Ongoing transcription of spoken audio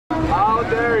How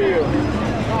dare you?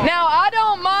 Now, I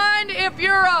don't mind if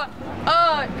you're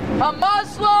a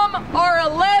Muslim or a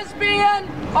lesbian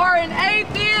or an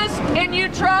atheist and you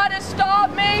try to stop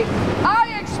me.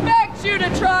 I expect you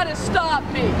to try to stop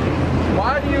me.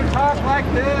 Why do you talk like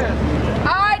this?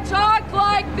 I talk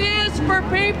like this for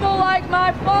people like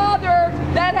my father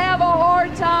that have a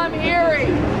hard time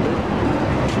hearing.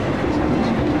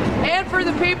 And for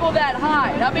the people that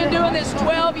hide. I've been doing this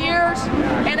 12 years,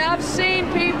 and I've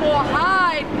seen people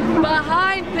hide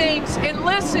behind things and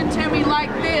listen to me like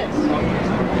this.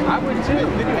 I would too.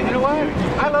 You know what?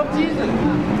 I love Jesus.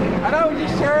 I know,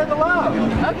 just share the love.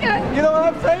 Okay. You know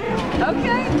what I'm saying?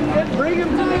 Okay. Just bring him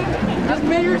to me. Just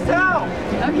be yourself.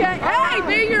 Okay. Hey,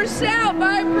 be yourself.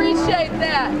 I appreciate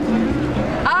that.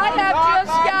 I have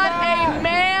just got a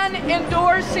man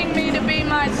endorsing me to be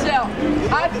myself.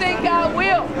 I think I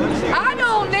will. I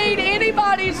don't need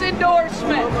anybody's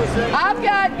endorsement. I've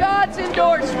got God's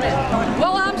endorsement.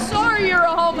 Well, I'm sorry you're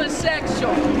a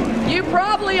homosexual. You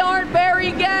probably aren't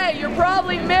very gay. You're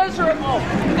probably miserable.